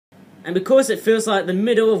And because it feels like the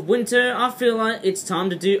middle of winter, I feel like it's time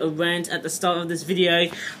to do a rant at the start of this video.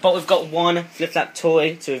 But we've got one flip-flap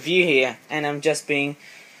toy to review here, and I'm just being...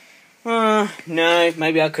 no,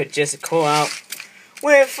 maybe I could just call out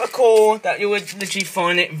with a call that you would literally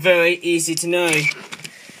find it very easy to know.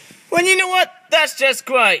 Well, you know what? That's just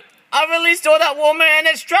great. I released all that water and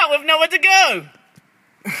it's trapped with nowhere to go.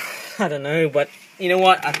 I don't know, but you know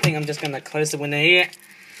what? I think I'm just going to close the window here.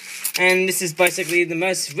 And this is basically the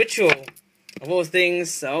most ritual of all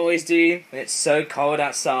things I always do when it's so cold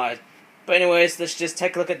outside. But anyways, let's just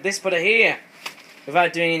take a look at this product here.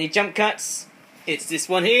 Without doing any jump cuts, it's this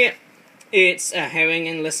one here. It's a herring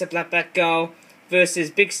and lesser blackback gull versus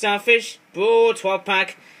big starfish, Brawl 12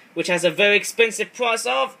 pack, which has a very expensive price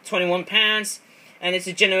of £21. And it's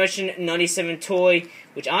a Generation 97 toy,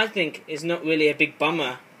 which I think is not really a big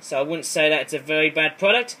bummer. So I wouldn't say that it's a very bad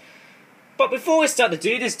product. But before we start to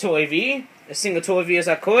do this toy review, a single toy review as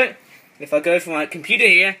I call it, if I go from my computer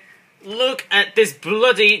here, look at this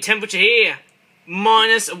bloody temperature here.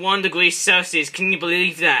 -1 degree Celsius, can you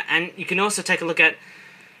believe that? And you can also take a look at,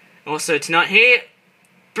 also tonight here,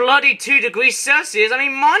 bloody 2 degrees Celsius, I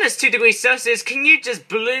mean -2 degrees Celsius, can you just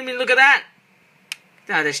blooming look at that?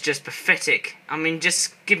 That is just pathetic. I mean,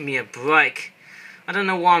 just give me a break. I don't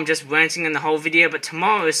know why I'm just ranting in the whole video, but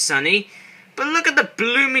tomorrow is sunny. But look at the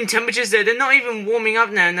blooming temperatures there. They're not even warming up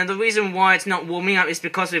now. Now, the reason why it's not warming up is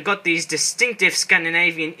because we've got these distinctive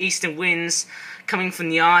Scandinavian eastern winds coming from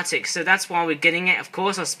the Arctic. So that's why we're getting it, of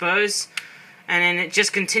course, I suppose. And then it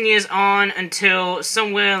just continues on until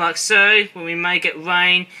somewhere like so, where we may get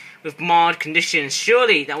rain with mild conditions.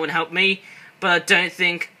 Surely that would help me. But I don't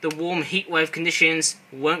think the warm heatwave conditions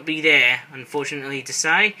won't be there, unfortunately to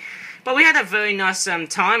say. But we had a very nice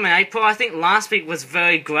time in April. I think last week was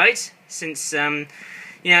very great, since, and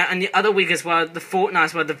the other week as well, the fortnight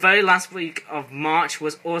as well, the very last week of March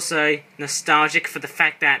was also nostalgic for the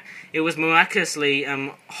fact that it was miraculously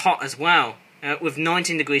hot as well, with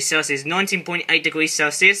 19 degrees Celsius, 19.8 degrees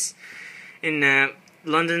Celsius in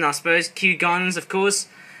London, I suppose, Kew Gardens, of course.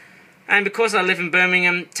 And because I live in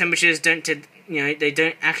Birmingham, temperatures they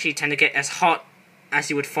don't actually tend to get as hot as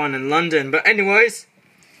you would find in London. But anyways,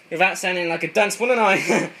 without sounding like a dunce, wouldn't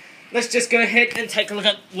I? Let's just go ahead and take a look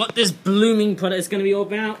at what this blooming product is going to be all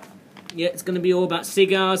about. Yeah, it's going to be all about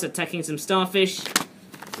seagulls attacking some starfish.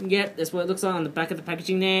 Yep, that's what it looks like on the back of the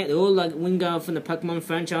packaging there. They're all like Wingull from the Pokemon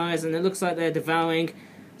franchise, and it looks like they're devouring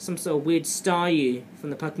some sort of weird Staryu from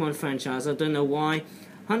the Pokemon franchise. I don't know why.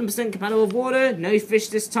 100% compatible with water, no fish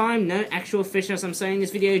this time, no actual fish as I'm saying in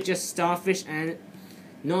this video, just starfish and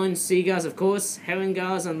 9 seagulls, of course, herring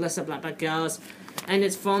gulls and lesser blackback gulls, and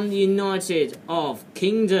it's from the United of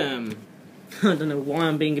Kingdom. I don't know why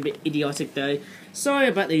I'm being a bit idiotic though. Sorry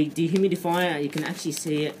about the dehumidifier, you can actually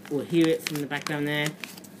see it or hear it from the background there,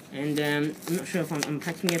 and I'm not sure if I'm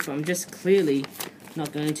unpacking it, but I'm just clearly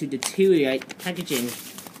not going to deteriorate the packaging,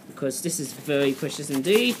 because this is very precious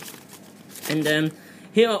indeed. And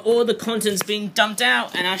here are all the contents being dumped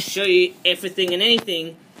out, and I'll show you everything and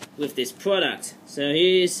anything with this product. So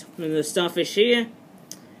here's one of the starfish here.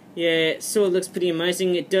 Yeah, so it looks pretty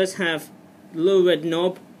amazing. It does have a little red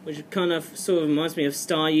knob, which kind of sort of reminds me of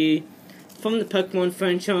Staryu from the Pokemon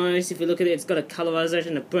franchise. If you look at it, it's got a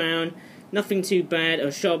colorization of brown. Nothing too bad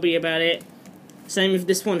or shabby about it. Same with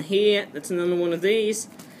this one here. That's another one of these.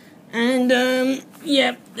 And,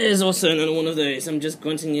 yeah, there's also another one of those. I'm just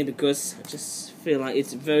grunting here because I just feel like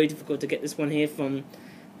it's very difficult to get this one here from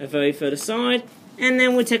a very further side. And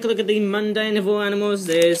then we'll take a look at the mundane of all animals.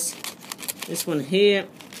 There's this one here.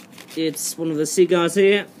 It's one of the seagulls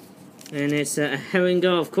here. And it's a herring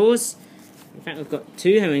gull, of course. In fact, we've got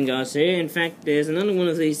 2 herring gulls here. In fact, there's another one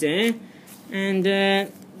of these there. And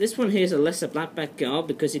this one here is a lesser blackback gull,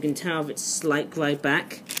 because you can tell of its slight grey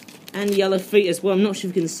back. And yellow feet as well. I'm not sure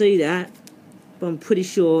if you can see that, but I'm pretty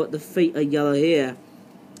sure the feet are yellow here.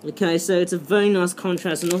 Okay, so it's a very nice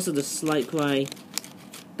contrast, and also the slight grey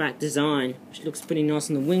back design, which looks pretty nice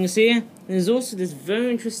on the wings here. And there's also this very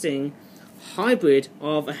interesting hybrid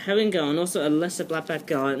of a herring gull and also a lesser blackback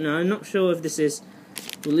gull. Now, I'm not sure if this is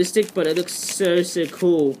realistic, but it looks so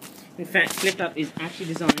cool. In fact, FlipUp is actually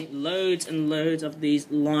designing loads and loads of these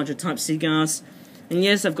larger type seagulls. And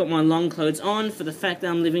yes, I've got my long clothes on for the fact that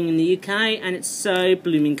I'm living in the UK and it's so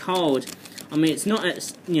blooming cold. I mean, it's not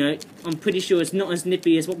as, I'm pretty sure it's not as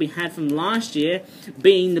nippy as what we had from last year,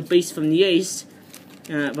 being the beast from the east.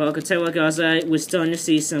 But I can tell you guys, we're starting to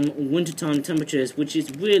see some wintertime temperatures, which is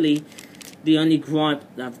really the only gripe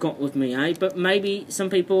that I've got with me, eh? But maybe some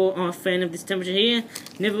people are a fan of this temperature here.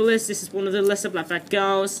 Nevertheless, this is one of the lesser blackback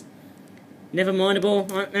gulls. Never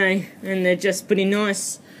mindable, aren't they? And they're just pretty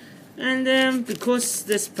nice. And because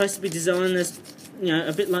they're supposed to be designed as, you know,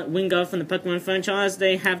 a bit like Wingull from the Pokemon franchise,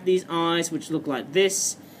 they have these eyes which look like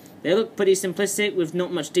this. They look pretty simplistic with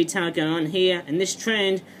not much detail going on here, and this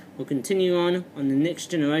trend will continue on the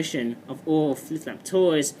next generation of all flip-flap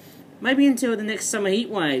toys. Maybe until the next summer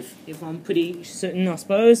heatwave, if I'm pretty certain, I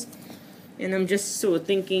suppose. And I'm just sort of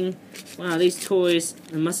thinking, wow, these toys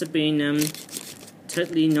must have been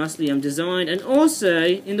totally nicely designed. And also,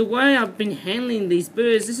 in the way I've been handling these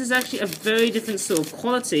birds, this is actually a very different sort of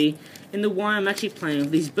quality in the way I'm actually playing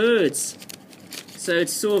with these birds. So it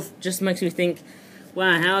sort of just makes me think,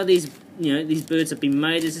 wow, how are these, you know, these birds have been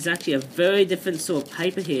made. This is actually a very different sort of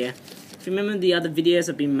paper here. If you remember the other videos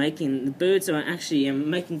I've been making, the birds are actually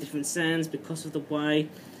making different sounds because of the way,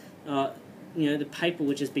 you know, the paper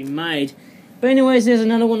which has been made. But anyways, there's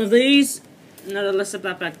another one of these. Another lesser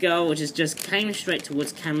blackback gull, which is just came straight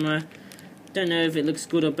towards camera. Don't know if it looks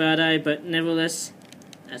good or bad, but nevertheless,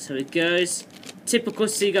 that's how it goes. Typical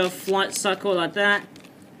seagull flight cycle like that.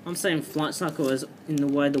 I'm saying flight cycle as in the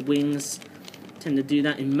way the wings tend to do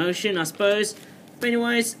that in motion, I suppose. But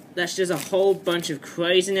anyways, that's just a whole bunch of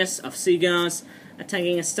craziness of seagulls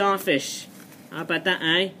attacking a starfish. How about that,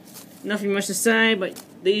 eh? Nothing much to say, but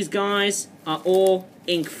these guys are all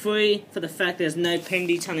ink-free for the fact there's no pen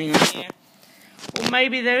detailing on here. Or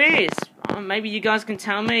maybe there is. Maybe you guys can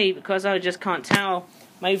tell me, because I just can't tell.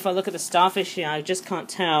 Maybe if I look at the starfish here, I just can't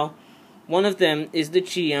tell. One of them is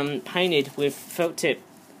literally painted with felt tip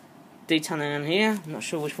detailing on here. I'm not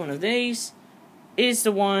sure which one of these is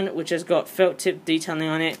the one which has got felt tip detailing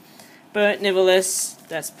on it. But nevertheless,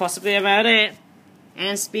 that's possibly about it.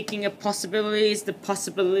 And speaking of possibilities, the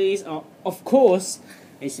possibilities are, of course,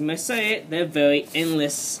 as you may say it, they're very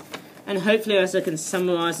endless. And hopefully, as I can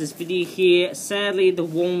summarize this video here, sadly the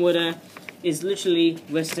warm water is literally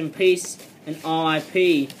rest in peace and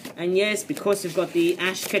RIP. And yes, because we've got the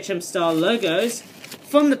Ash Ketchum style logos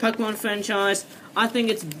from the Pokemon franchise, I think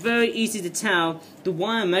it's very easy to tell the way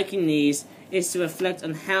I'm making these is to reflect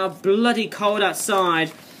on how bloody cold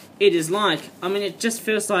outside it is like. I mean, it just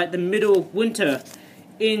feels like the middle of winter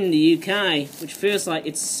in the UK, which feels like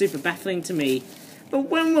it's super baffling to me. But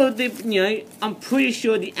when will the, you know, I'm pretty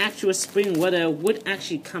sure the actual spring weather would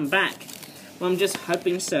actually come back. Well, I'm just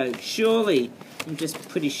hoping so. Surely. I'm just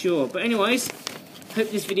pretty sure. But anyways,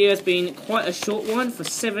 hope this video has been quite a short one for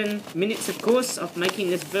 7 minutes, of course, of making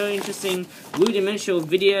this very interesting rudimental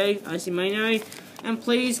video, as you may know. And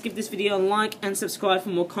please give this video a like and subscribe for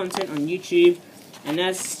more content on YouTube. And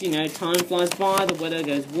as, you know, time flies by, the weather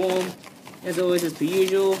goes warm, as always, as per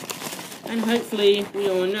usual. And hopefully, we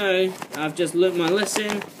all know, I've just learnt my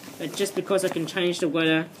lesson, that just because I can change the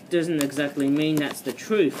weather doesn't exactly mean that's the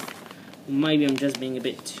truth. Maybe I'm just being a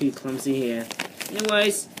bit too clumsy here.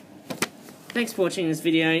 Anyways, thanks for watching this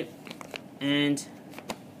video, and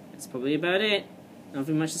that's probably about it.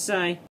 Nothing much to say.